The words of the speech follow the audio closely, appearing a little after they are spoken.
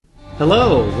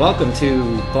Hello, welcome to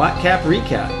Black Cap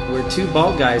Recap, where two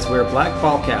bald guys wear black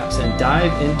ball caps and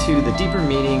dive into the deeper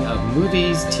meaning of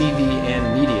movies, TV,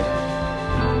 and media.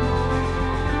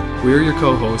 We're your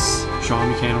co-hosts,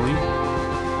 Sean McAnally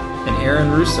and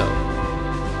Aaron Russo.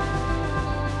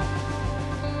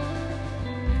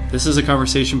 This is a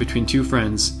conversation between two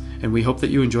friends, and we hope that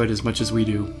you enjoyed as much as we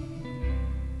do.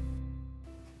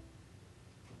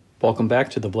 Welcome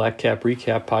back to the Black Cap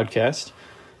Recap podcast.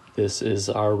 This is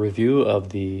our review of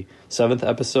the 7th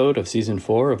episode of Season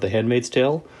 4 of The Handmaid's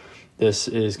Tale. This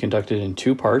is conducted in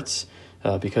two parts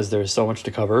because there's so much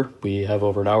to cover. We have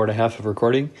over an hour and a half of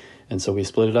recording, and so we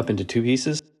split it up into two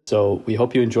pieces. So we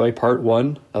hope you enjoy Part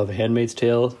 1 of Handmaid's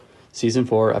Tale, Season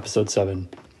 4, Episode 7.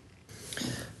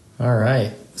 All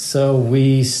right. So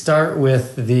we start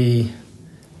with the,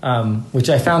 which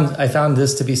I found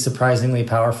this to be surprisingly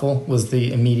powerful, was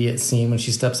the immediate scene when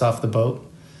she steps off the boat.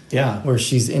 Yeah. Where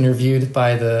she's interviewed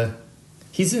by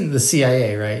he's in the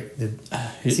CIA, right?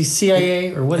 Is he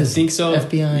CIA or what is he? I think so.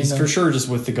 FBI? He's for sure just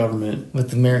with the government.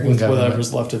 With the American government.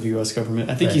 Whatever's left of the U.S. government.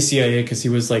 I think he's CIA because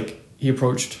he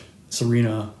approached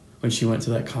Serena when she went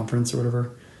to that conference or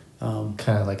whatever.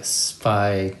 Kind of like a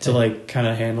spy. To kind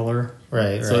of handle her.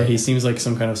 Right. So he seems like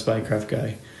some kind of spycraft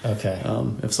guy. Okay.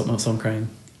 Of some kind.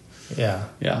 Yeah.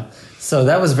 Yeah. So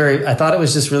that was I thought it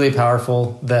was just really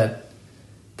powerful that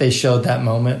they showed that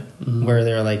moment where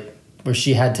they're where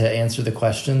she had to answer the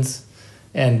questions,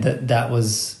 and that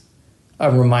was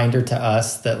a reminder to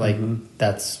us that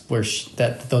that's where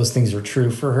that those things are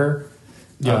true for her.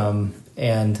 Yeah.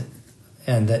 And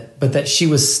that she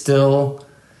was still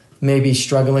maybe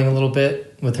struggling a little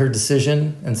bit with her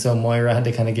decision, and so Moira had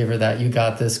to kind of give her that "you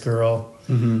got this, girl"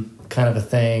 kind of a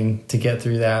thing to get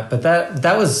through that. But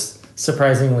that was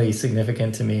surprisingly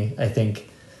significant to me. I think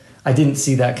I didn't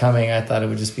see that coming. I thought it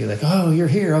would just be like, "Oh, you're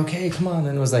here, okay, come on,"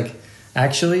 and it was like,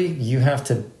 actually, you have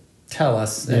to tell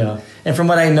us. And from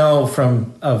what I know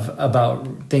about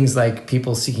things like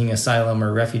people seeking asylum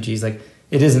or refugees, it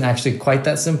isn't actually quite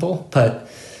that simple. But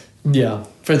yeah,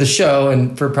 for the show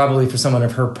and probably for someone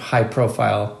of her high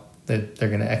profile, that they're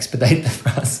going to expedite the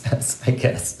process, I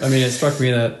guess. I mean, it struck me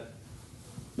that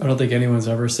I don't think anyone's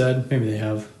ever said, maybe they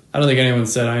have, I don't think anyone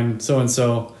said, I'm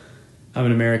so-and-so, I'm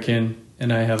an American,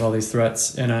 and I have all these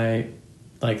threats, and I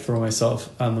throw myself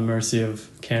on the mercy of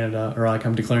Canada, or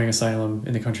I'm declaring asylum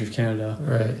in the country of Canada.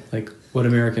 Right. What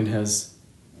American has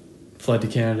fled to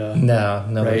Canada? No,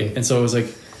 nobody. Right. And so it was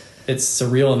it's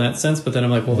surreal in that sense, but then I'm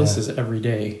like, well, this is every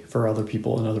day for other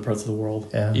people in other parts of the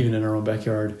world, even in our own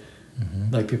backyard.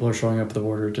 People are showing up at the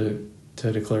border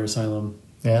to declare asylum.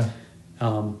 Yeah.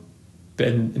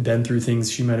 Been through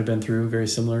things she might have been through, very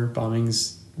similar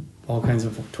bombings, all kinds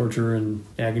of torture and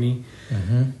agony.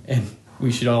 And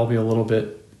we should all be a little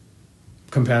bit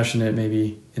compassionate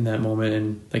maybe in that moment,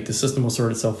 and the system will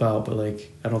sort itself out, but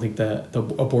I don't think that a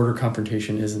border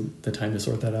confrontation isn't the time to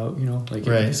sort that out, it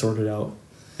can be sorted out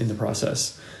in the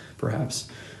process perhaps.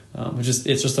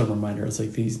 It's just a reminder. It's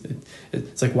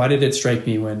it's why did it strike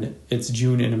me when it's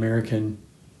June in American,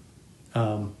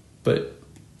 but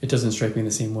it doesn't strike me in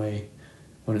the same way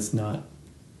when it's not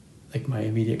my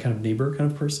immediate kind of neighbor kind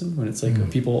of person, when it's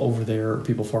people over there or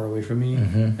people far away from me,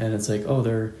 and it's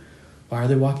why are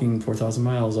they walking 4,000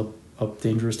 miles up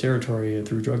dangerous territory and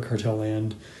through drug cartel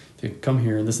land to come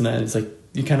here and this and that. And it's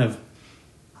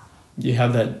you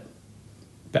have that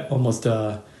almost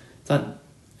it's not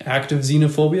active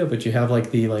xenophobia, but you have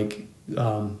the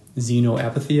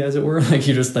xeno-apathy, as it were.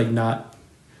 You're just not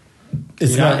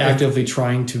actively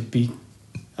trying to be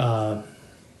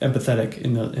empathetic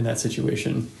in that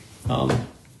situation.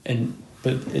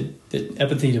 But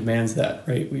empathy demands that,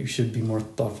 right? We should be more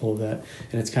thoughtful of that.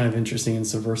 And it's kind of interesting and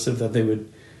subversive that they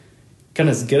would kind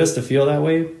of get us to feel that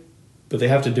way, but they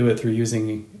have to do it through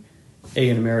using A,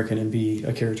 an American, and B,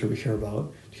 a character we care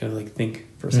about, to kind of think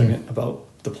for a second about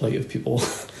the plight of people.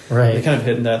 Right. They kind of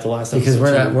hit that the last because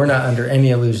episode. we're not under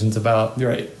any illusions about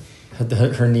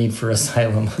her need for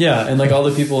asylum. Yeah, and all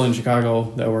the people in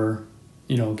Chicago that were,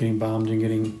 getting bombed and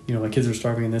getting, my kids are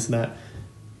starving and this and that.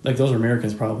 Those are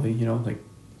Americans probably,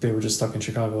 they were just stuck in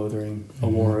Chicago during a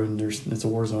war, and it's a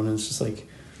war zone, and it's just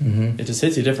it just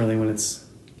hits you differently when it's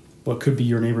what could be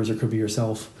your neighbors or could be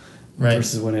yourself,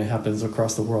 versus when it happens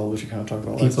across the world, which we kind of talked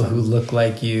about last time. People who look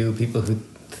like you, people who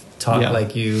talk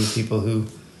like you, people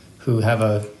who have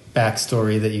a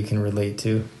backstory that you can relate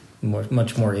to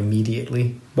much more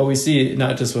immediately. But we see,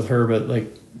 not just with her, but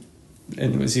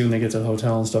and we see when they get to the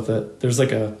hotel and stuff, that there's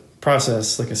a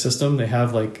process, a system. They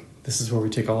have this is where we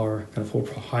take all our kind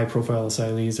of high-profile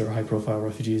asylees or high-profile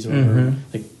refugees or whatever.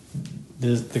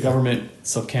 The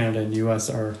governments of Canada and the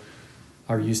U.S. are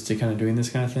are used to kind of doing this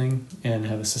kind of thing and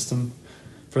have a system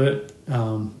for it,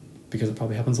 because it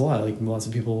probably happens a lot. Like lots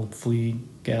of people flee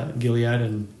Gilead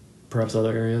and perhaps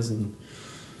other areas, and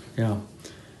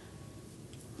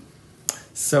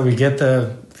So we get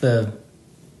the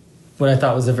what I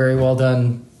thought was a very well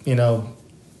done,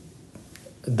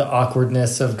 the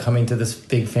awkwardness of coming to this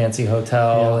big fancy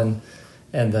hotel,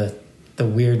 and the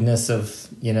weirdness of,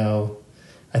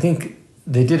 I think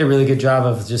they did a really good job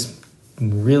of just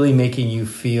really making you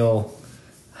feel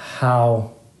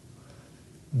how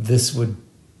this would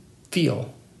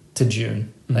feel to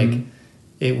June. Mm-hmm. Like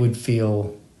it would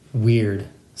feel weird,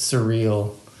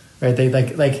 surreal, right?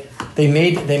 They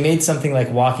made something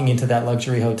like walking into that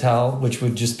luxury hotel, which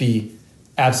would just be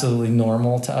absolutely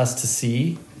normal to us to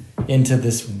see, into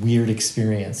this weird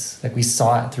experience. Like we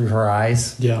saw it through her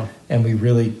eyes. Yeah. And we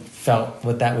really felt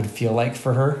what that would feel like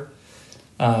for her.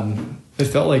 It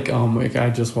felt like I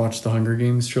just watched the Hunger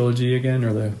Games trilogy again,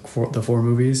 or the four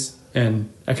movies,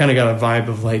 and I kind of got a vibe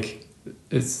of like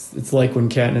it's like when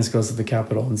Katniss goes to the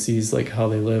Capitol and sees like how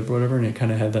they live or whatever, and it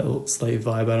kind of had that little slight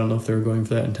vibe. I don't know if they were going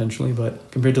for that intentionally, but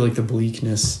compared to like the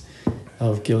bleakness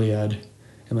of Gilead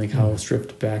and like how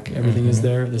stripped back everything is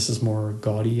there, this is more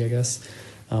gaudy, I guess.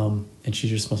 And she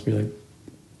just must be like,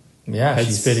 head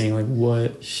spinning, like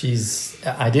what?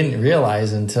 I didn't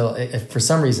realize until for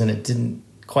some reason it didn't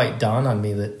quite dawn on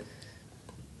me that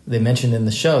they mentioned in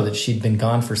the show that she'd been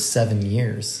gone for 7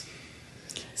 years.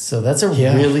 So that's a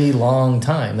really long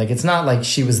time. Like it's not like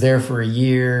she was there for a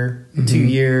year, 2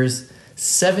 years,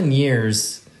 7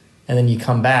 years, and then you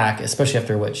come back, especially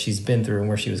after what she's been through and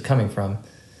where she was coming from.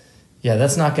 Yeah,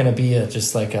 that's not going to be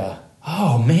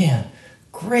oh man,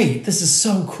 great, this is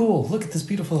so cool. Look at this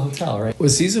beautiful hotel, right?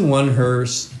 Was season 1 her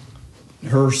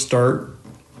start?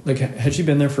 Like, had she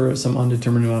been there for some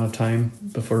undetermined amount of time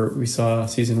before we saw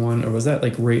season 1, or was that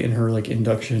like right in her like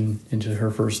induction into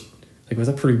her first? Like, was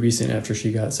that pretty recent after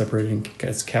she got separated and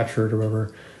gets captured or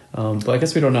whatever? But I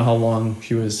guess we don't know how long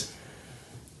she was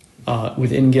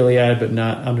within Gilead, but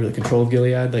not under the control of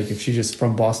Gilead. Like, if she's just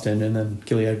from Boston and then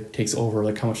Gilead takes over,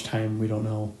 like how much time, we don't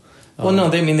know. Well, no,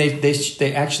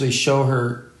 they actually show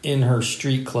her in her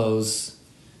street clothes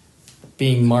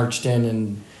being marched in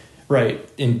and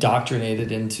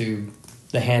indoctrinated into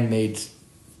the Handmaid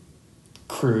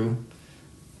crew.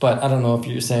 But I don't know if are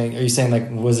you saying like,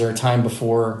 was there a time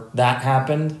before that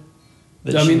happened?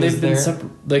 They've been separate.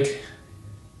 Like,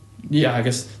 yeah, I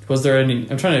guess, was there any,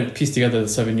 I'm trying to piece together the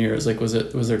 7 years. Like, was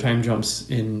there time jumps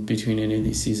in between any of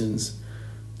these seasons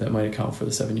that might account for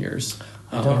the 7 years?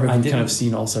 I've kind of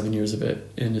seen all 7 years of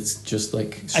it, and it's just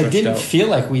like stretched out. I didn't feel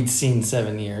like we'd seen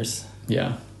 7 years.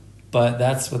 Yeah. But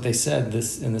that's what they said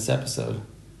in this episode.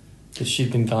 Because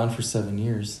she'd been gone for 7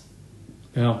 years.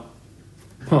 Yeah.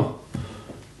 Huh.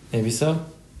 Maybe so.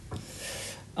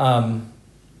 I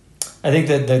think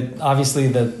that obviously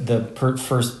the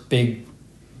first big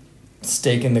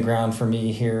stake in the ground for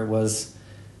me here was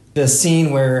the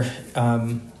scene where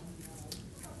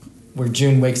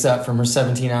June wakes up from her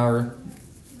 17-hour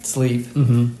sleep,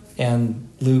 and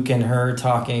Luke and her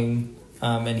talking,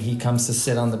 and he comes to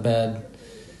sit on the bed,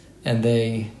 and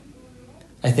they,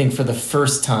 I think for the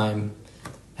first time,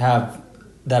 have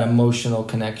that emotional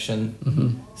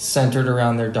connection centered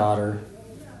around their daughter,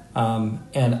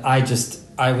 and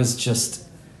I was just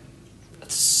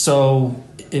so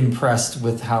impressed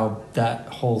with how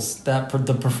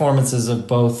the performances of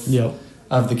both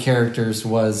of the characters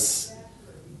was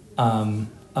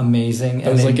amazing.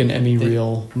 It was like an Emmy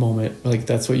reel moment. Like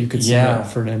that's what you could see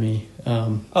for an Emmy.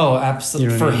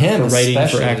 Absolutely. For him, for writing,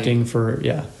 especially, for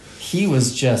acting, he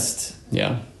was just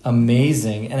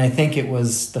amazing. And I think it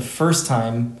was the first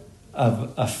time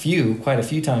of quite a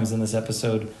few times in this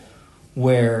episode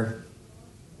where,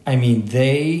 I mean,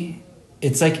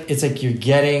 it's like you're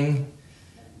getting,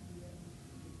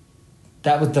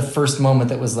 that was the first moment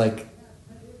that was like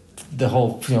the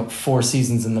whole 4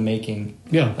 seasons in the making.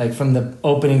 Yeah. Like from the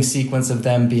opening sequence of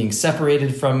them being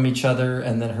separated from each other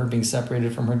and then her being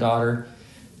separated from her daughter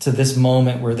to this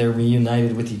moment where they're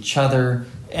reunited with each other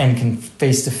and can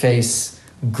face to face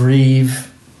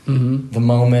grieve the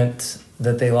moment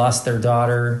that they lost their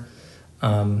daughter.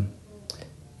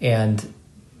 And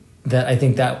that I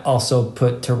think that also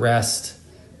put to rest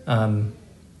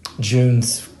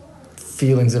June's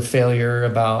feelings of failure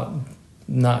about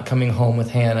not coming home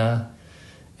with Hannah.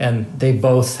 And they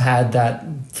both had that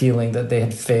feeling that they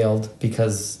had failed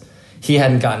because he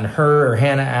hadn't gotten her or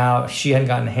Hannah out, she hadn't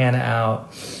gotten Hannah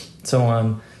out, so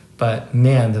on. But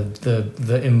man,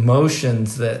 the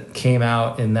emotions that came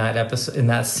out in that episode, in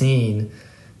that scene,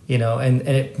 and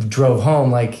it drove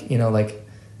home like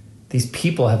these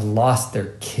people have lost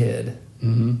their kid.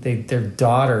 Their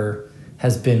daughter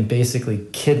has been basically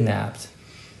kidnapped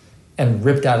and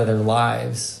ripped out of their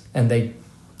lives, and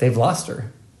they've lost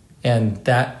her. And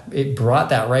that it brought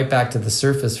that right back to the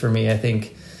surface for me, I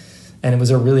think. And it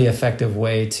was a really effective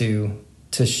way to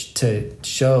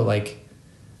show, like,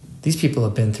 these people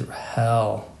have been through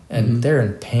hell and they're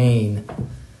in pain,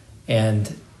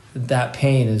 and that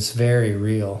pain is very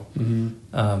real.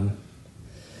 I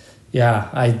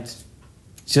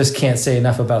just can't say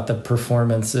enough about the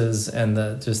performances and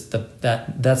that's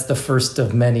the first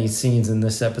of many scenes in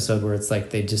this episode where it's like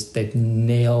they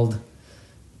nailed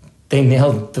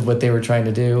what they were trying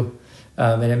to do.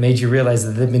 And it made you realize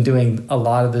that they've been doing a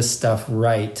lot of this stuff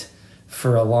right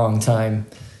for a long time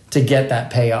to get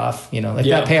that payoff.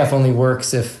 That payoff only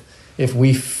works if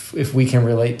we can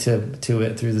relate to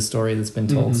it through the story that's been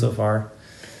told so far.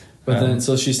 But then,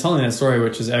 so she's telling that story,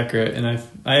 which is accurate, and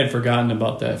I had forgotten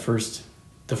about that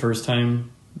the first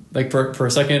time, like for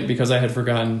a second, because I had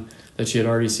forgotten that she had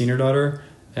already seen her daughter,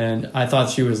 and I thought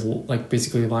she was like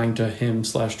basically lying to him /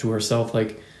 to herself,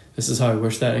 like, this is how I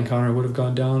wish that encounter would have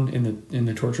gone down in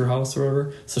the torture house or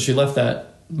whatever. So she left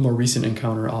that more recent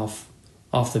encounter off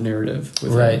the narrative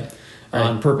with him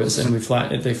on purpose, and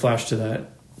they flashed to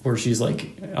that where she's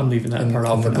like, I'm leaving that part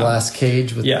off in the glass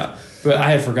cage with but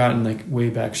I had forgotten, like, way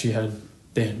back they had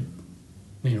they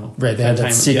had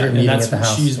that secret meeting at the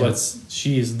house.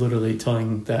 She is literally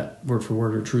telling that word for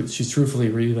word or truth. She's truthfully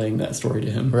relaying that story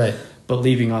to him, but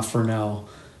leaving off for now,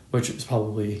 which is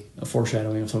probably a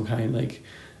foreshadowing of some kind, like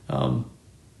I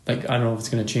don't know if it's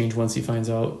going to change once he finds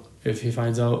out, if he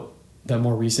finds out that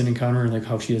more recent encounter and like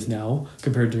how she is now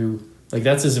compared to, like,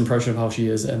 that's his impression of how she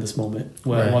is at this moment.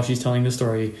 While she's telling the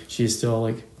story, she's still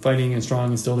like fighting and strong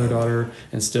and still their daughter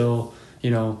and still,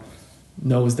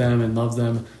 knows them and loves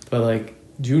them. But like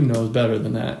June knows better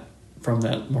than that from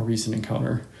that more recent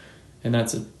encounter. And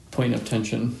that's a point of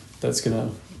tension that's going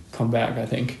to come back, I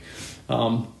think.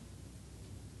 But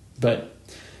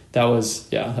that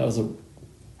was a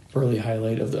early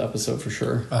highlight of the episode for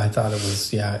sure. I thought it was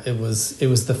the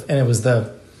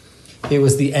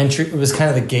entry. It was kind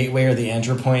of the gateway or the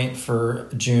entry point for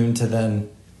June to then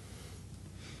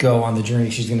go on the journey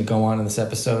she's going to go on in this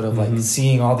episode of like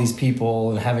seeing all these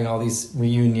people and having all these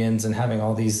reunions and having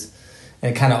all these,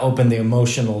 and it kind of opened the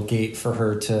emotional gate for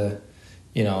her to,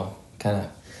 kind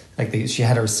of like she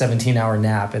had her 17-hour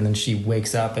nap and then she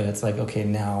wakes up and it's like, okay,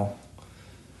 now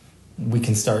we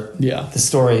can start the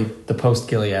story, the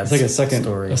post-Gilead. It's like a second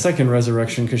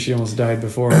resurrection, because she almost died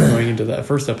before going into that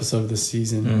first episode of this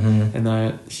season, and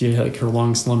that she, like, her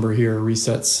long slumber here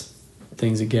resets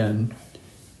things again.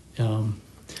 So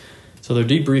they're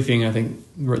debriefing. I think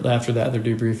after that they're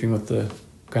debriefing with the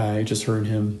guy, just her and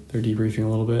him. They're debriefing a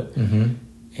little bit,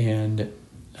 and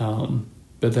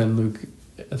but then Luke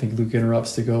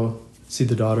interrupts to go see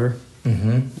the daughter.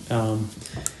 But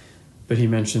he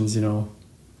mentions,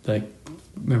 like,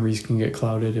 memories can get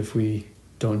clouded if we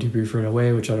don't debrief right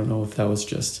away, which I don't know if that was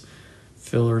just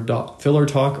filler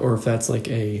talk or if that's like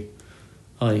can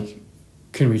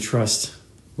we trust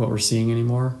what we're seeing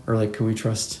anymore, or like can we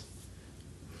trust,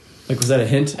 like, was that a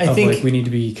hint of like we need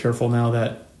to be careful now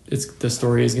that the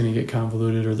story is going to get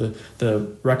convoluted, or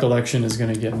the recollection is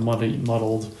going to get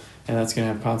muddled, and that's going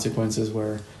to have consequences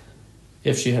where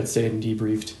if she had stayed and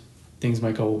debriefed, things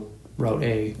might go route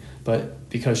A, but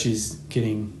because she's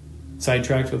getting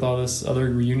sidetracked with all this other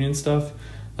reunion stuff,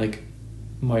 like,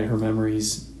 might her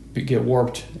memories get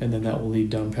warped, and then that will lead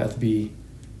down path B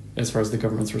as far as the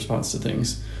government's response to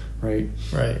things, right?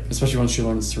 Especially once she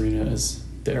learns Serena is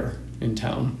there in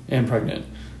town and pregnant,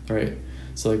 right?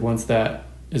 So like once that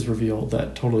is revealed,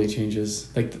 that totally changes.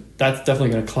 Like, that's definitely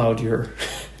going to cloud your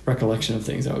recollection of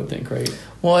things, I would think, right?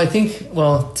 Well, I think,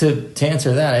 to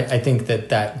answer that, I think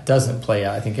that doesn't play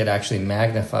out. I think it actually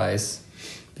magnifies,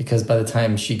 because by the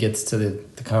time she gets to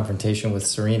the confrontation with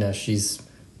Serena, she's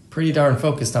pretty darn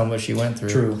focused on what she went through.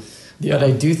 True. Yeah. But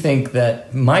I do think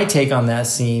that my take on that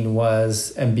scene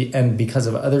was, and because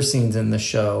of other scenes in the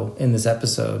show, in this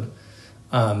episode,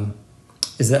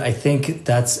 is that I think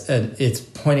it's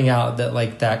pointing out that,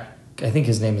 like, that, I think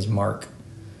his name is Mark.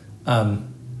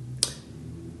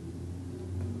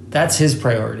 That's his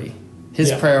priority.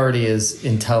 His priority is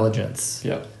intelligence.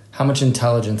 Yeah. How much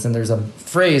intelligence? And there's a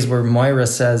phrase where Moira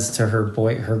says to her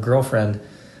girlfriend,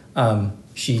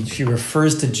 she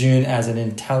refers to June as an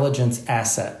intelligence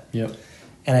asset. Yep.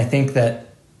 And I think that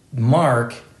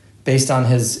Mark, based on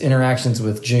his interactions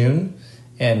with June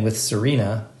and with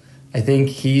Serena, I think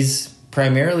he's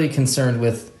primarily concerned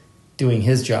with doing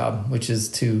his job, which is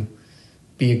to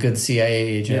be a good CIA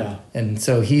agent. Yeah. And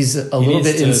so he's a little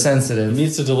bit insensitive. He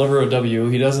needs to deliver a W.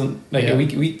 He doesn't, like,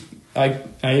 I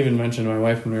even mentioned to my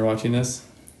wife when we were watching this,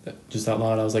 just out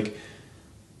loud, I was like,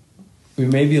 we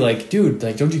may be like, dude,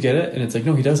 like, don't you get it? And it's like,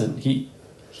 no, he doesn't.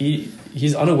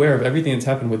 He's unaware of everything that's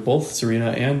happened with both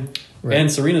Serena and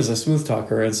Serena's a smooth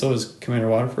talker, and so is Commander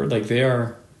Waterford. Like, they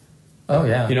are. Oh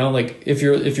yeah. You know, like if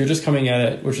you're just coming at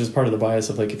it, which is part of the bias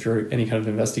of like if you're any kind of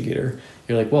investigator,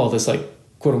 you're like, well, this like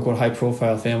quote unquote high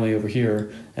profile family over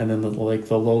here, and then the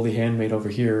lowly handmaid over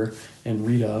here, and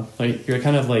Rita. Like you're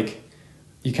kind of like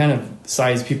you kind of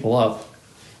size people up,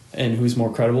 and who's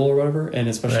more credible or whatever. And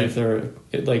especially if they're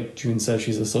like June says,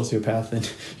 she's a sociopath, and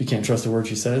you can't trust a word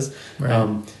she says.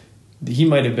 Right. He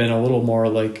might have been a little more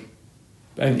like.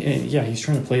 And yeah, he's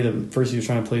trying to play them. First, he was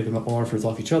trying to play them Waterfords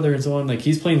off each other and so on. Like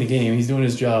he's playing the game, he's doing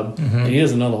his job, and he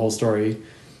doesn't know the whole story.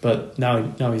 But now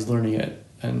he's learning it,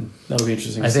 and that'll be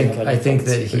interesting. I think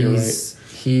that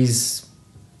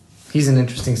he's an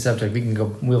interesting subject.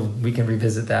 We can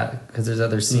revisit that because there's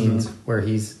other scenes where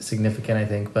he's significant. I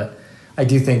think, but I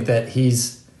do think that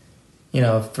he's, you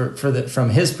know, from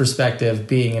his perspective,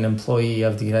 being an employee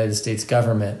of the United States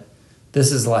government,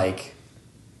 this is like.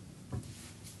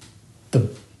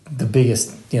 The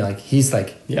biggest, you know, like he's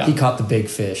like he caught the big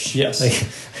fish. Yes,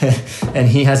 like, and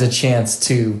he has a chance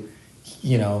to,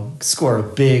 you know, score a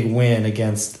big win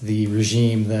against the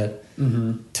regime that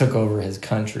took over his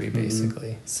country,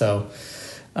 basically. So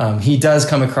he does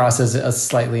come across as a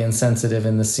slightly insensitive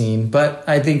in the scene, but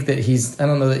I think that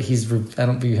I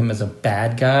don't view him as a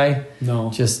bad guy.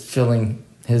 No, just filling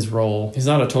his role. He's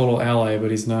not a total ally,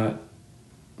 but he's not.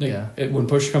 When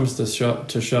push comes to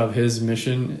shove, his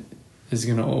mission is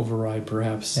going to override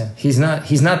perhaps. Yeah. He's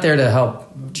not there to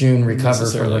help June recover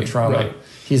from her trauma. Right.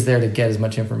 He's there to get as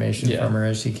much information from her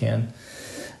as he can.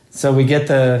 So we get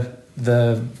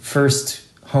the first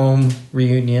home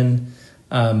reunion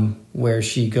where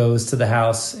she goes to the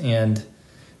house, and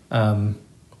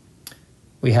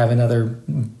we have another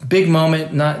big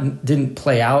moment. Didn't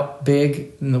play out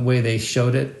big in the way they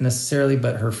showed it necessarily,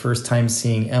 but her first time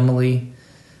seeing Emily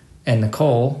and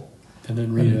Nicole. And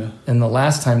then Rita. And the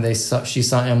last time she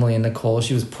saw Emily and Nicole,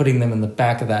 she was putting them in the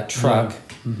back of that truck.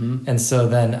 Yeah. And so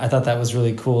then I thought that was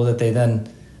really cool that they then,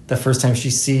 the first time she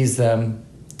sees them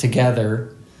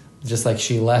together, just like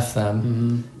she left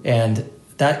them. And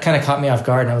that kind of caught me off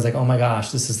guard. And I was like, oh my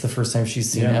gosh, this is the first time she's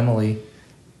seen Emily.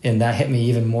 And that hit me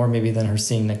even more maybe than her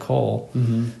seeing Nicole.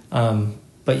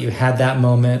 But you had that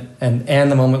moment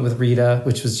and the moment with Rita,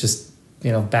 which was just,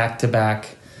 you know, back to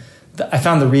back. I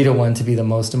found the Rita one to be the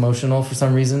most emotional for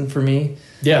some reason for me.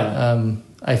 Yeah.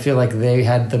 I feel like they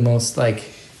had the most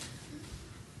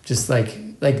just like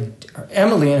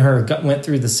Emily and her went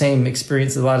through the same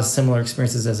experience, a lot of similar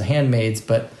experiences as handmaids,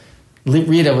 but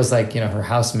Rita was like, you know, her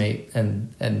housemate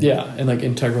and and like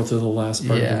integral to the last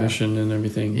part of the mission and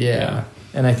everything. Yeah.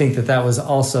 And I think that was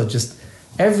also just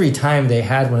every time they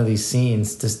had one of these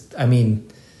scenes, just, I mean,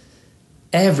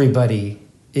 everybody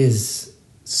is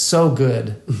so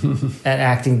good at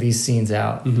acting these scenes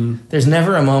out. There's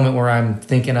never a moment where I'm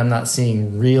thinking I'm not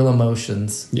seeing real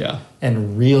emotions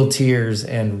and real tears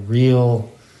and real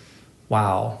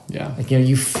wow. Yeah. Like, you know,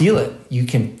 you feel it. You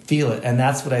can feel it. And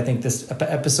that's what I think this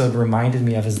episode reminded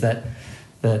me of, is that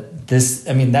this,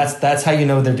 I mean, that's how you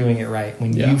know they're doing it right.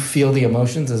 When you feel the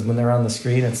emotions is when they're on the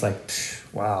screen, it's like,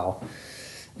 psh, wow.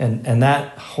 And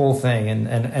that whole thing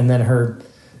and then her,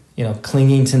 you know,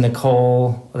 clinging to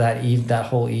Nicole that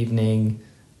whole evening.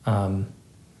 Did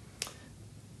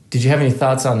you have any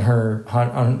thoughts on her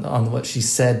on what she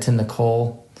said to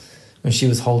Nicole when she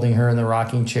was holding her in the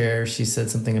rocking chair? She said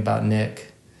something about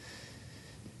Nick.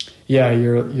 Yeah,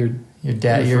 your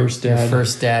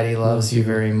first daddy loves you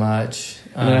very much.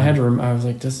 And then I was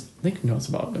like, does Nick knows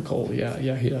about Nicole?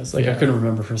 Yeah, he does. Like I couldn't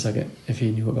remember for a second if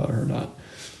he knew about her or not.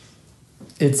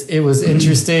 It was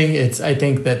interesting. I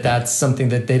think that's something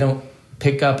that they don't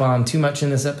pick up on too much in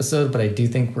this episode, but I do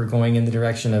think we're going in the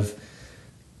direction of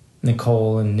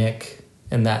Nicole and Nick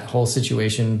and that whole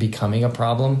situation becoming a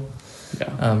problem.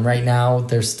 Yeah. Right now,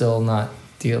 they're still not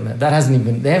dealing with it.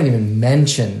 They haven't even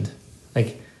mentioned,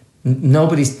 like,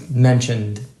 nobody's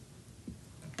mentioned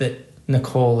that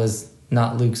Nicole is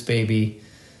not Luke's baby,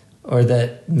 or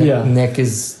that Nick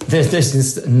is, there's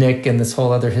this Nick and this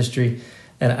whole other history.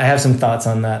 And I have some thoughts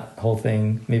on that whole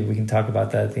thing. Maybe we can talk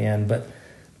about that at the end. But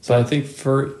I think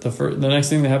for the next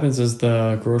thing that happens is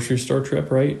the grocery store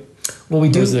trip, right? Well, we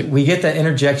get that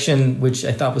interjection, which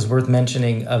I thought was worth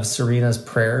mentioning, of Serena's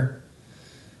prayer.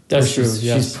 That's true. Yes.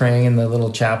 She's praying in the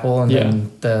little chapel, and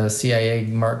then the CIA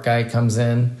Mark guy comes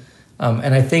in.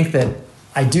 And I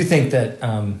do think that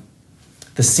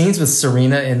the scenes with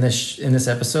Serena in this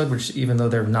episode, which even though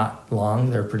they're not long,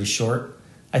 they're pretty short,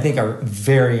 I think are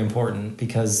very important,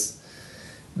 because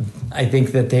I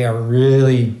think that they are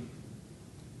really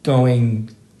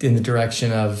going in the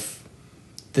direction of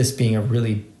this being a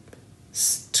really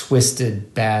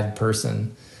twisted, bad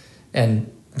person.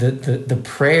 And the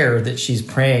prayer that she's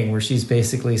praying, where she's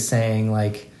basically saying,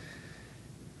 like,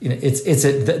 you know,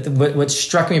 what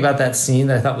struck me about that scene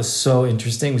that I thought was so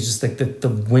interesting was just like the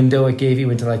window it gave you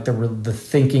into like the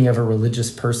thinking of a religious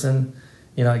person.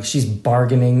 You know, like she's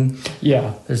bargaining.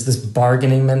 Yeah. There's this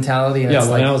bargaining mentality. And yeah, it's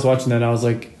when like, I was watching that, I was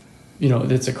like, you know,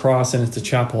 it's a cross and it's a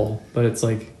chapel, but it's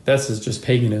like, this is just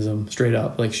paganism straight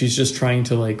up. Like, she's just trying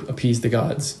to like appease the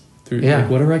gods through like,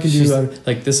 whatever I can do.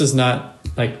 Like, this is not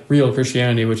like real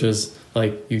Christianity, which is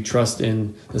like you trust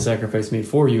in the sacrifice made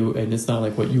for you, and it's not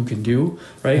like what you can do,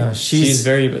 right? No, she's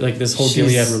very like this whole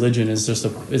Gilead religion is just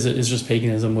is just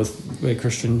paganism with like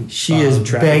Christian. She is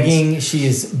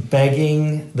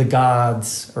begging the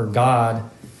gods or God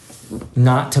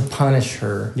not to punish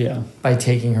her by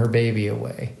taking her baby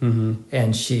away,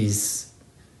 and she's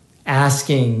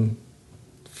asking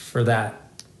for that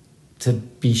to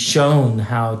be shown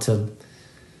how to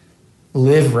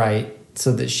live right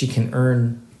so that she can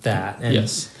earn that. And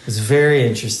it's very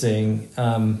interesting.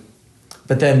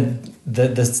 But then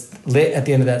at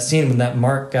the end of that scene, when that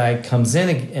Mark guy comes in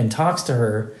and talks to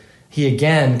her, he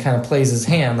again kind of plays his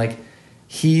hand. Like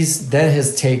his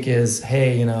take is,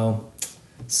 hey, you know,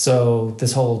 so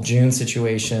this whole June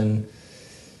situation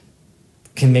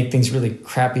can make things really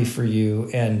crappy for you,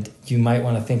 and you might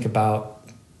want to think about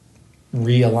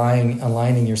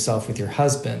aligning yourself with your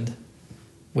husband,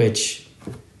 which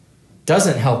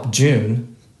doesn't help June.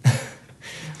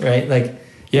 Right? Like,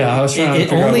 yeah, I was trying to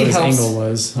figure out what his angle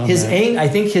was. I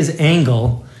think his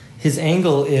angle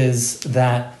is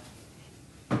that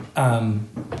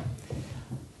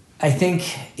I think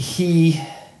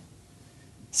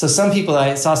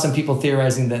I saw some people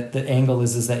theorizing that the angle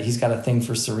is that he's got a thing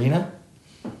for Serena.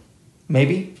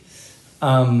 Maybe.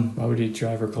 Why would he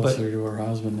drive her closer to her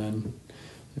husband then?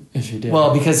 If he did.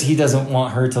 Well, because he doesn't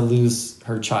want her to lose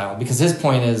her child. Because his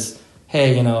point is,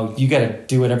 hey, you know, you got to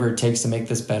do whatever it takes to make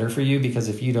this better for you, because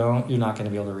if you don't, you're not going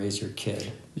to be able to raise your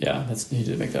kid. Yeah, he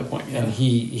did make that point. Yeah. And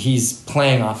he's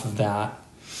playing off of that.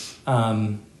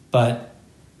 But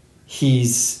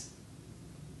he's...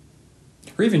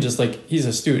 Or even just like, he's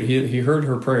astute. He heard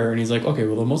her prayer and he's like, okay,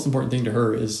 well, the most important thing to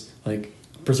her is like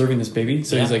preserving this baby.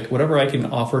 So he's like, whatever I can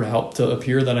offer to help to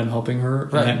appear that I'm helping her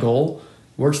in that goal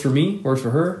works for me, works for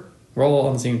her. We're all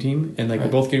on the same team, and like we're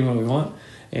both getting what we want.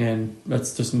 And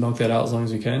let's just milk that out as long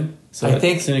as we can. So I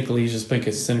think cynically, just make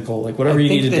it cynical. Like whatever you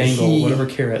need to dangle, whatever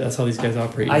carrot. That's how these guys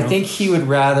operate. I think he would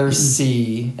rather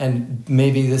see, and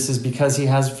maybe this is because he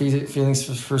has feelings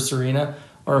for Serena,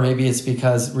 or maybe it's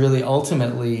because really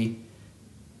ultimately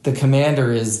the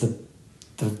commander is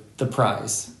the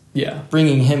prize. Yeah.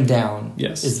 Bringing him down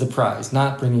is the prize,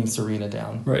 not bringing Serena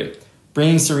down. Right.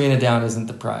 Bringing Serena down isn't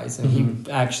the prize, and he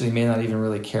actually may not even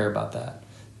really care about that.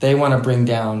 They want to bring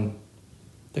down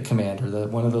the commander,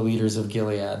 one of the leaders of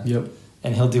Gilead. Yep.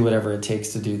 And he'll do whatever it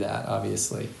takes to do that,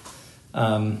 obviously.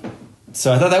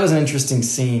 So I thought that was an interesting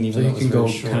scene, even though it was very short.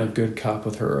 So you can go kind of good cop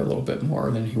with her a little bit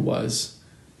more than he was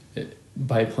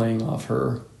by playing off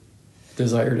her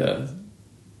desire to,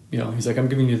 you know, he's like, I'm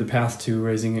giving you the path to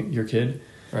raising your kid.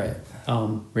 Right.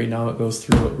 Right now it goes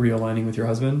through realigning with your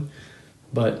husband,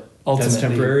 but ultimately, that's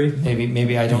temporary.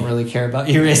 Maybe I don't really care about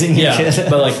you raising your kid.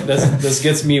 But like this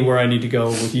gets me where I need to go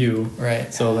with you.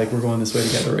 Right. So like we're going this way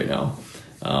together right now.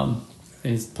 And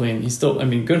he's still, I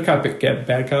mean, good cop,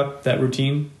 bad cop, that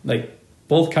routine, like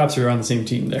both cops are on the same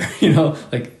team there, you know,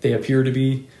 like they appear to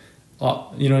be,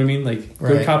 you know what I mean? Like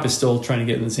good cop is still trying to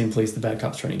get in the same place the bad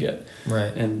cop's trying to get.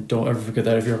 Right. And don't ever forget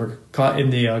that if you're ever caught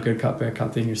in the good cop, bad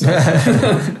cop thing yourself,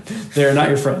 they're not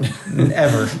your friend.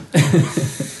 Ever.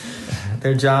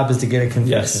 Their job is to get a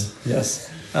confession.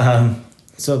 Yes.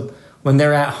 So when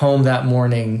they're at home that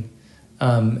morning,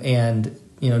 and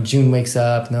you know June wakes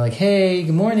up and they're like, "Hey,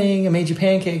 good morning! I made you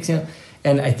pancakes." You know,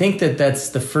 and I think that's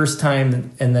the first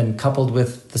time, and then coupled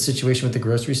with the situation with the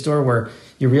grocery store, where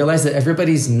you realize that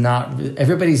everybody's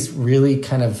really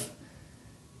kind of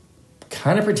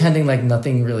pretending like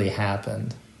nothing really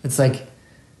happened. It's like,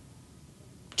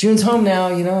 June's home now,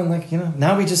 you know, and like, you know,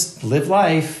 now we just live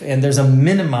life, and there's a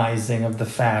minimizing of the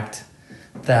fact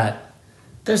that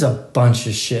there's a bunch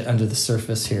of shit under the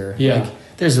surface here. Yeah. Like,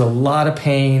 there's a lot of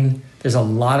pain, there's a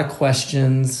lot of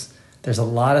questions, there's a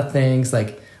lot of things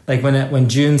like when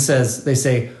June says, they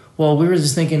say, well, we were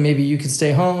just thinking maybe you could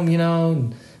stay home, you know,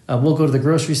 and, we'll go to the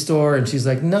grocery store, and she's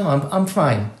like, no, I'm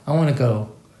fine, I want to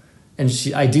go. And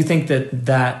I do think I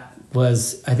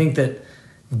think that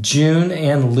June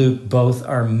and Luke both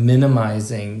are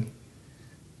minimizing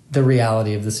the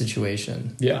reality of the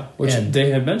situation. Yeah, which And- they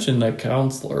had mentioned a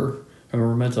counselor, a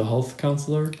mental health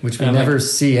counselor, Which we and I'm never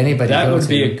see anybody that go would to.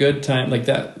 be a good time, like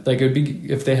that. Like it would be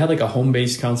if they had like a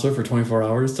home-based counselor for 24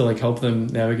 hours to like help them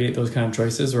navigate those kind of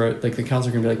choices, or like the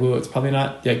counselor can be like, "Well, it's probably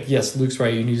not. Like, yes, Luke's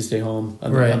right. You need to stay home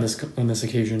Right. on this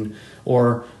occasion,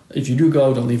 or if you do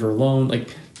go, don't leave her alone." Like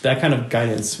that kind of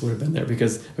guidance would have been there,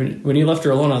 because when he left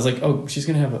her alone, I was like, "Oh, she's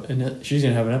gonna have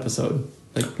an episode."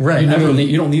 Like Right,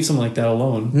 you don't leave someone like that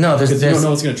alone. No, because you don't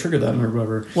know what's going to trigger them or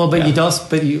whatever. Well, but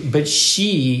yeah.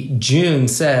 June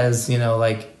says,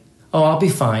 like, "Oh, I'll be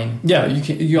fine." Yeah,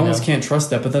 you almost can't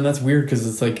trust that, but then that's weird because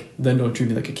it's like, then don't treat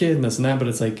me like a kid and this and that. But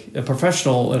it's like an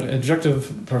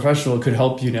objective professional could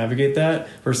help you navigate that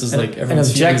versus like An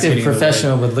everyone's feelings objective getting in the way.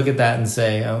 professional would look at that and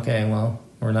say, "Okay, well,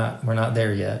 we're not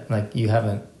there yet. Like, you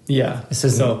haven't." Yeah. This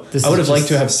isn't- So this I would is have liked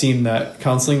just- to have seen that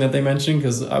counseling that they mentioned,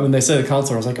 because when they said the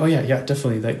counselor, I was like, oh yeah,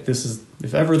 definitely. Like this is,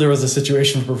 if ever there was a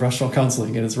situation for professional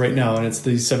counseling, and it's right now, and it's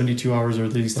these 72 hours or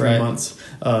these 3 Right. months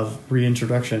of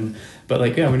reintroduction. But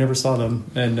like, yeah, we never saw them,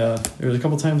 and there was a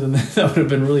couple times, and that would have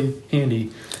been really handy.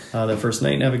 That first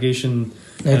night navigation.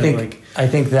 I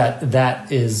think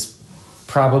that is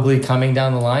probably coming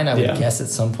down the line. I would Yeah. guess at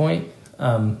some point.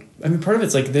 I mean, part of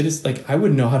it's like they just like I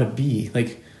wouldn't know how to be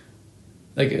like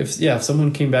if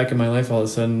someone came back in my life all of a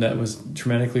sudden that was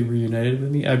traumatically reunited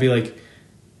with me, I'd be like,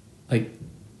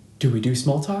 do we do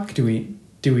small talk? Do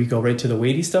we go right to the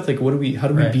weighty stuff? Like, how do we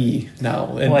Right. be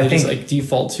now? And Well, I they just think- like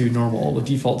default to normal,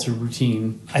 default to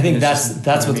routine. I think And it's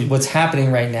that's just- what's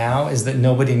happening right now is that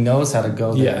nobody knows how to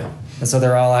go there. Yeah. And so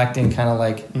they're all acting kind of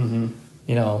like, Mhm.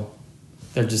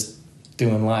 they're just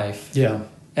doing life. Yeah.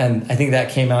 And I think that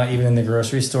came out even in the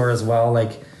grocery store as well,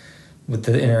 like with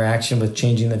the interaction with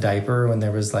changing the diaper, when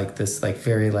there was like this like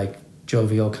very like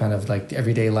jovial kind of like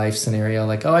everyday life scenario,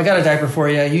 like, "Oh, I got a diaper for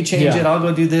you. You change Yeah. it. I'll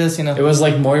go do this." It was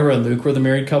like Moira and Luke were the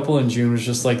married couple, and June was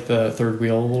just like the third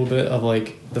wheel a little bit of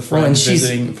like the friend and she's-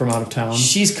 visiting from out of town.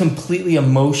 She's completely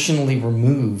emotionally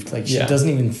removed. Like she Yeah. doesn't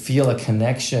even feel a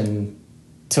connection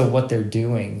to what they're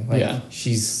doing. Like Yeah.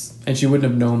 she's And she wouldn't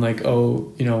have known, like,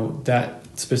 that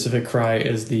specific cry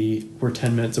is we're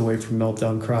 10 minutes away from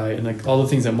meltdown cry. And, like, all the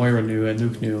things that Moira knew and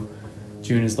Luke knew,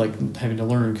 June is, like, having to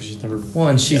learn because she's never... well,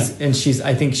 and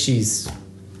I think she's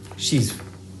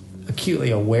acutely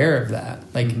aware of that.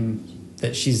 Like,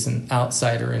 that she's an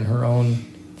outsider in her own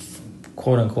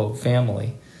quote-unquote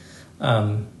family.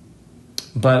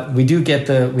 But we get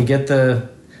the...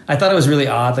 I thought it was really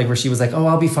odd, like, where she was like, "Oh,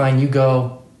 I'll be fine. You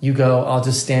go. I'll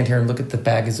just stand here and look at the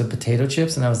bags of potato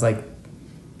chips." And I was like,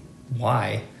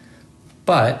 why?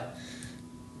 But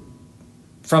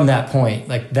from that point,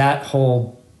 like that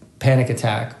whole panic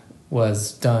attack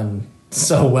was done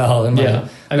so well. I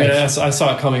mean, I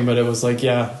saw it coming, but it was like,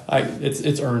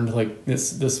 it's earned. Like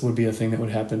this would be a thing that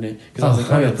would happen, because I was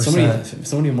like, 100%.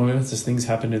 so many momentous things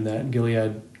happened in that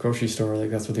Gilead grocery store. Like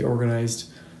that's what they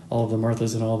organized. All of the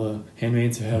Marthas and all the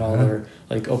handmaids who had all their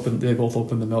like they both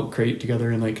opened the milk crate together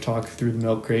and like talk through the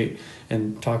milk crate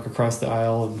and talk across the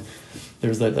aisle. And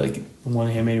there's that like one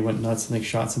handmaid who went nuts and like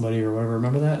shot somebody or whatever.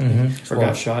 Remember that? Mm-hmm. Or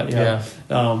got shot. Yeah.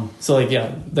 So like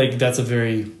that's a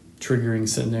very triggering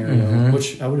scenario,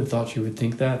 which I would have thought she would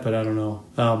think that, but I don't know.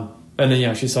 And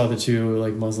then she saw the two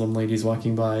like Muslim ladies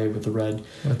walking by with the red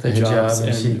with the hijab,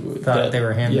 and she thought they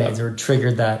were handmaids, or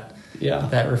triggered that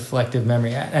reflective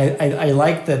memory. I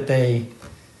like that they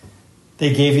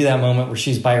gave you that moment where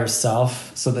she's by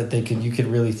herself, so that you could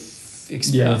really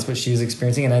experience what she was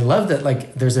experiencing. And I love that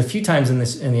like there's a few times in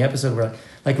the episode where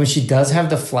like when she does have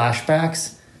the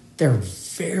flashbacks, they're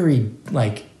very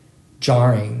like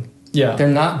jarring. Yeah, they're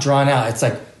not drawn out. It's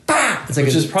like bah! It's like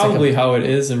which is probably how it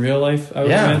is in real life. I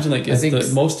would imagine like it's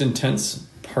the most intense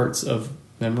parts of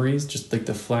memories, just like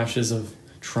the flashes of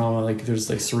trauma. Like there's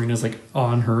like Serena's like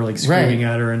on her like screaming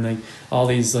at her, and like all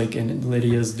these like, and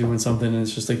Lydia's doing something, and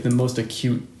it's just like the most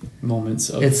acute moments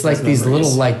of it's like these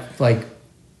little like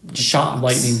shocks,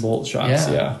 lightning bolt shocks.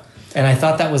 Yeah. And I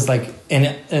thought that was like,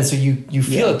 and so you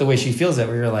feel it the way she feels it,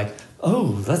 where you're like,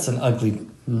 oh, that's an ugly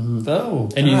oh,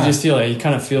 and you just feel like, you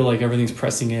kind of feel like everything's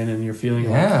pressing in, and you're feeling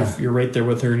like you're right there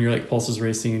with her, and you're like pulse is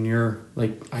racing, and you're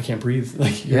like, I can't breathe.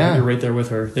 Like you're right there with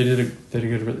her. They did a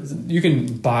good. You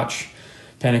can botch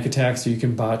panic attacks, or you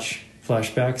can botch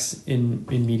flashbacks in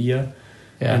media,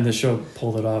 and the show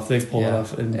pulled it off. They've pulled it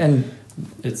off, and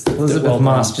it's Elizabeth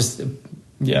Moss just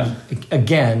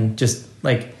again just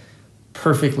like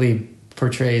perfectly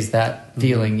portrays that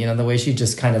feeling. The way she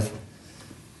just kind of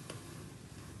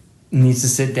needs to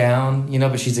sit down,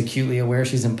 but she's acutely aware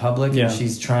she's in public, and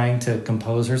she's trying to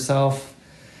compose herself,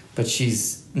 but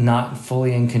she's not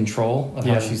fully in control of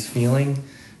how she's feeling.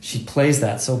 She plays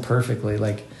that so perfectly.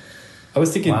 Like I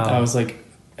was thinking, Wow. I was like,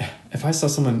 if I saw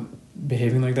someone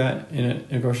behaving like that in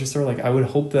a grocery store, like I would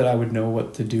hope that I would know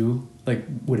what to do. Like,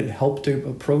 would it help to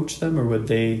approach them, or would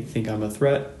they think I'm a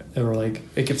threat? Or like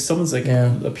if someone's like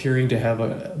appearing to have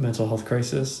a mental health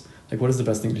crisis, like what is the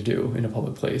best thing to do in a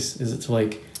public place? Is it to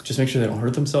like just make sure they don't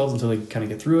hurt themselves until they kind of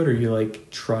get through it, or you like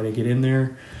try to get in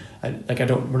there?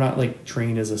 We're not like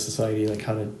trained as a society like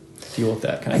how to deal with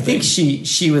that kind of thing. I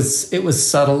think it was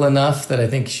subtle enough that I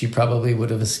think she probably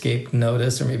would have escaped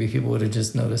notice, or maybe people would have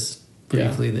just noticed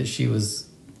briefly that she was,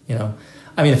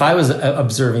 I mean, if I was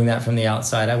observing that from the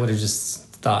outside, I would have just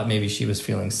thought maybe she was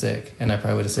feeling sick, and I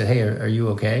probably would have said, "Hey, are you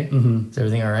okay? Mm-hmm. Is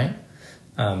everything all right?"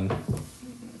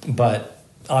 But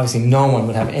obviously, no one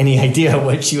would have any idea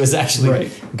what she was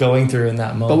actually going through in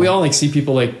that moment. But we all like see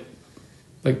people like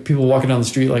people walking down the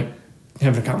street, like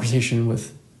having a conversation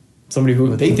with somebody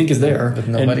who they think is there, with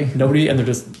nobody, and they're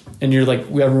just, and you're like,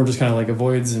 everyone just kind of like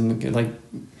avoids, and like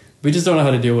we just don't know how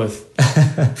to deal with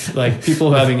like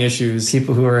people having issues,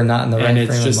 people who are not in the right. And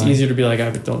it's just easier to be like,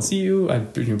 I don't see you. I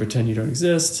pretend you don't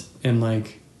exist, and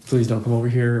like, please don't come over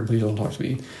here, and please don't talk to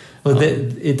me. Well,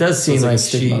 it does seem like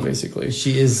stigma, basically.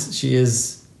 She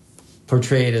is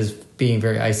portrayed as being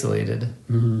very isolated,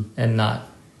 and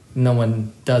no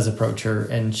one does approach her,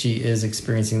 and she is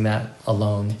experiencing that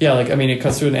alone. Yeah, like I mean, it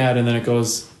cuts to an ad, and then it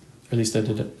goes. Or at least I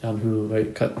did it on Hulu. Right?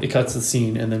 It cuts the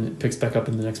scene, and then it picks back up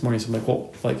in the next morning. So I'm like,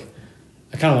 well, like,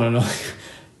 I kind of want to know, like,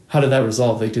 how did that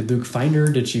resolve? Like, did Luke find her?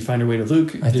 Did she find her way to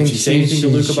Luke? Did she say anything to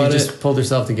Luke about it? She just pulled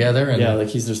herself together. And yeah, like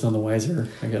he's just none the wiser,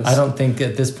 I guess. I don't think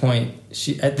at this point,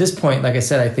 like I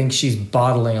said, I think she's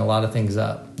bottling a lot of things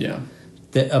up. Yeah.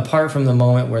 That apart from the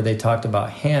moment where they talked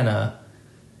about Hannah,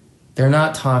 they're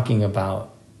not talking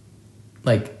about,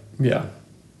 like... Yeah.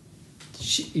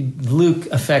 Luke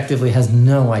effectively has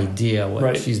no idea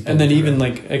what she's been and then through. Even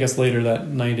like I guess later that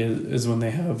night is when they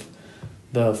have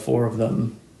the four of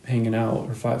them hanging out,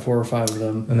 or four or five of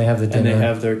them, and they have the dinner, and they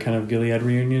have their kind of Gilead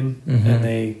reunion, and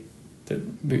they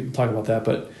we talk about that,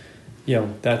 but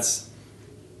that's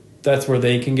where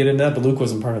they can get into that. But Luke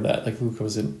wasn't part of that. Like Luke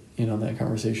wasn't in on that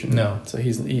conversation. No, so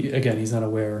he's not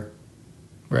aware,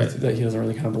 right, that he doesn't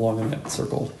really kind of belong in that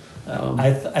circle.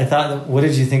 I thought, what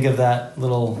did you think of that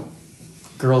little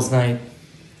girls' night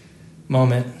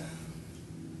moment?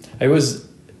 It was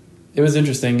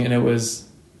interesting, and it was,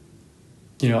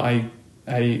 I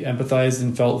empathized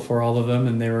and felt for all of them,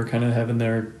 and they were kind of having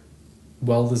their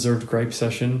well-deserved gripe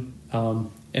session.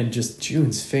 And just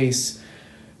June's face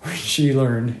when she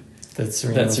learned that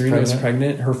Serena was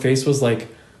pregnant, her face was like,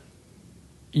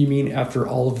 you mean after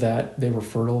all of that they were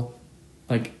fertile?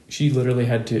 Like she literally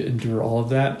had to endure all of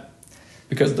that.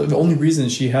 Because the only reason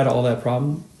she had all that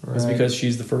problem was because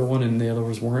she's the fertile one and the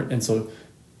others weren't. And so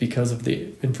because of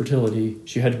the infertility,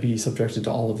 she had to be subjected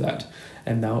to all of that.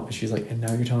 And now she's like, and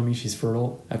now you're telling me she's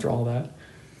fertile after all that?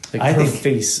 Like I think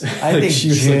she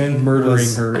was like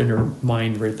murdering her in her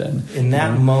mind right then. In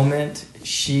that moment,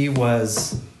 she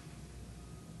was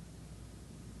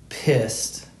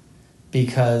pissed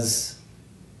because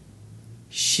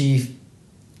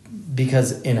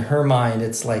in her mind,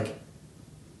 it's like,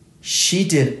 she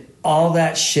did all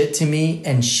that shit to me,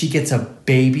 and she gets a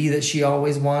baby that she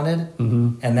always wanted,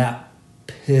 and that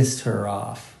pissed her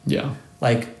off. Yeah,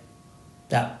 like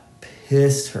that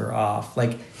pissed her off.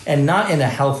 Like, and not in a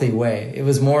healthy way. It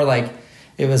was more like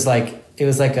it was like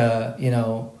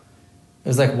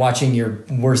watching your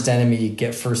worst enemy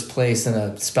get first place in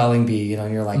a spelling bee.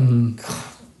 And you're like,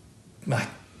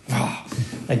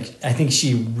 like I think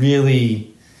she really.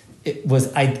 It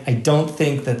was. I don't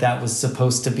think that was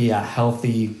supposed to be a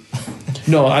healthy.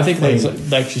 No, I think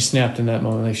like she snapped in that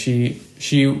moment. Like she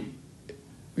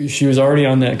was already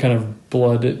on that kind of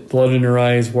blood in her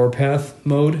eyes warpath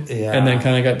mode, and then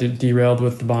kind of got derailed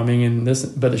with the bombing and this.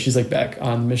 But she's like back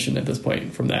on mission at this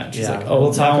point. From that, she's like, "Oh,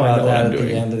 we'll talk about that at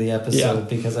the end of the episode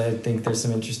because I think there's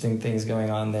some interesting things going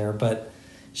on there." But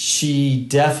she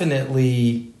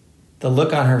definitely. The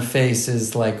look on her face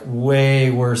is like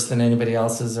way worse than anybody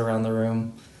else's around the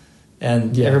room.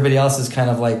 And everybody else is kind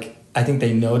of like, I think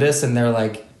they notice and they're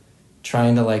like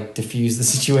trying to like diffuse the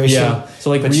situation. Yeah. So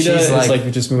like Rita is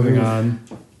like just moving on.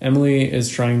 Emily is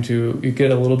trying to, you get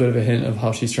a little bit of a hint of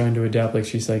how she's trying to adapt. Like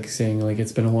she's like saying like,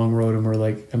 it's been a long road and we're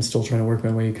like, I'm still trying to work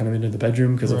my way kind of into the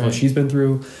bedroom because of what she's been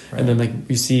through. Right. And then like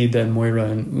you see then Moira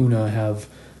and Una have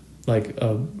like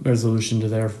a resolution to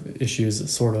their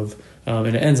issues sort of.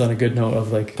 And it ends on a good note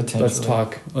of like, let's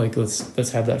talk, like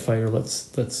let's have that fight, or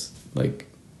let's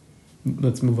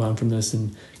move on from this.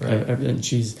 And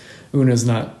and Una's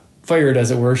not fired,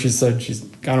 as it were. She said she's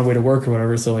gone away to work or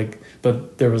whatever. So like,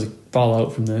 but there was a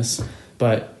fallout from this.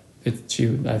 But I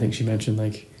think she mentioned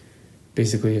like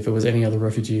basically, if it was any other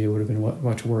refugee, it would have been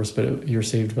much worse. But you're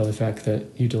saved by the fact that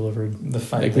you delivered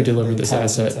we delivered this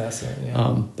asset.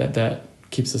 That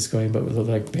keeps us going. But with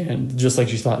like banned, just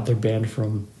like you thought, they're banned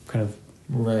from kind of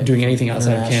doing anything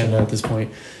outside of Canada at this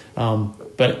point.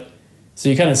 But so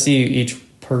you kind of see each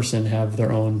person have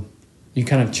their own. You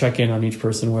kind of check in on each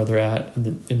person where they're at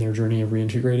in their journey of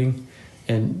reintegrating,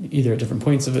 and either at different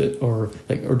points of it or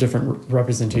different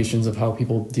representations of how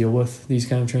people deal with these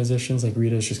kind of transitions. Like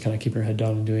Rita's just kind of keeping her head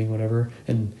down and doing whatever,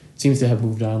 and seems to have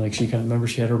moved on. Like she remember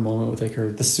she had her moment with like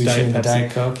her the sushi and the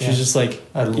Diet Coke. She's just like,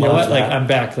 you know what? That. Like I'm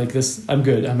back. Like this, I'm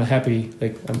good. I'm happy.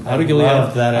 Like I'm out of Gilead.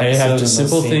 I have just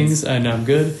simple things, and I'm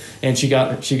good. And she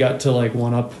got to like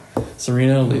one up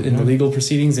Serena in the legal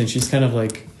proceedings, and she's kind of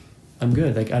like, I'm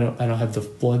good. Like I don't have the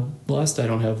bloodlust. I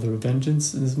don't have the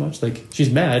vengeance as much. Like she's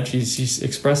mad. She's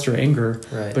expressed her anger,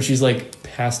 but she's like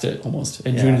past it almost.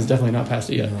 And June is definitely not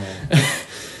past it yet. No.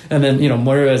 And then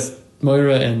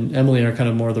Moira and Emily are kind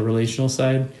of more the relational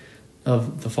side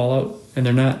of the fallout, and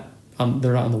they're not on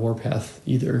the warpath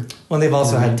either. Well, they've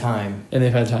also had time, and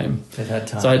they've had time.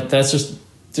 So that's just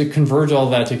to converge all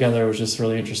that together was just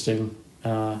really interesting,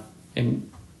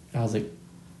 and I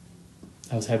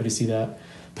was happy to see that.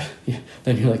 But yeah,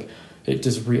 then you're like, it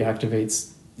just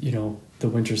reactivates, the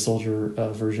Winter Soldier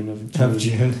version of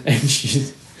June. And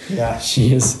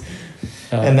she is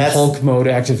and that's Hulk mode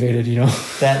activated,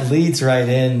 That leads right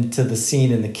into the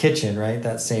scene in the kitchen, right?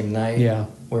 That same night. Yeah.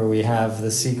 Where we have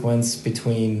the sequence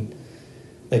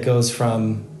that goes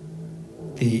from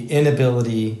the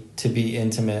inability to be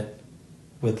intimate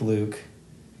with Luke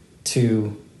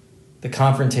to the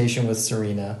confrontation with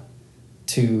Serena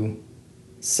to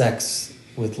sex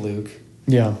with Luke.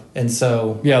 Yeah. And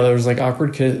so there was like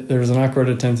awkward there was an awkward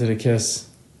attempt at a kiss.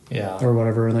 Yeah. Or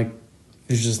whatever, and like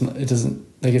it's just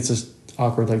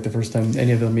awkward like the first time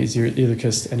any of them either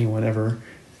kissed anyone ever.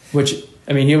 Which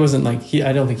he wasn't like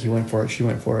I don't think he went for it. She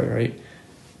went for it, right?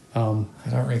 I don't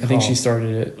recall. I think she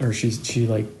started it, or she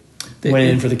like went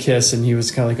in for the kiss, and he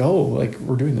was kind of like, "Oh, like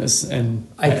we're doing this," and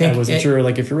I wasn't sure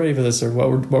like if you're ready for this or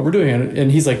what we're doing.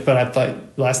 And he's like, "But I thought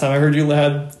last time I heard you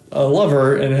had a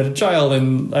lover and had a child,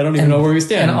 and I don't even know where we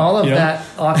stand." And all of that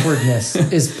awkwardness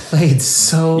is played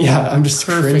so I'm just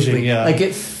perfectly. Cringing, like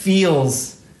it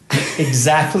feels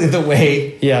exactly the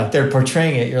way they're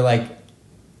portraying it. You're like,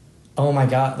 oh my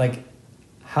god, like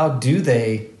how do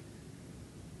they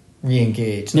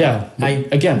re-engage? A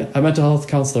mental health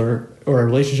counselor or a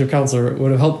relationship counselor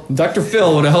would have helped. Dr.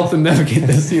 Phil would have helped them navigate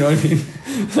this. You know what I mean?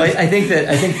 I think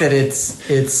that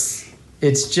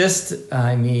it's just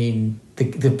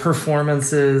the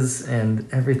performances and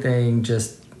everything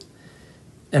just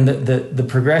and the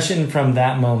progression from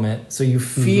that moment. So you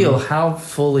feel how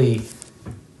fully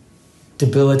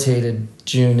debilitated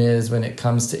June is when it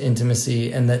comes to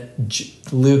intimacy, and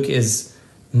that Luke is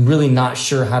really not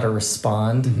sure how to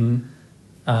respond.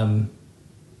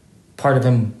 Part of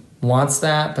him wants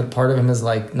that, but part of him is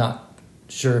like not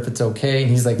sure if it's okay,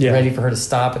 and he's like ready for her to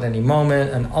stop at any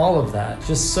moment, and all of that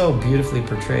just so beautifully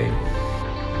portrayed.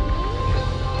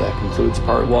 That concludes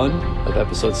part 1 of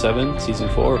episode 7, season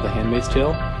 4 of The Handmaid's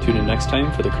Tale. Tune in next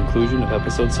time for the conclusion of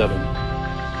episode 7.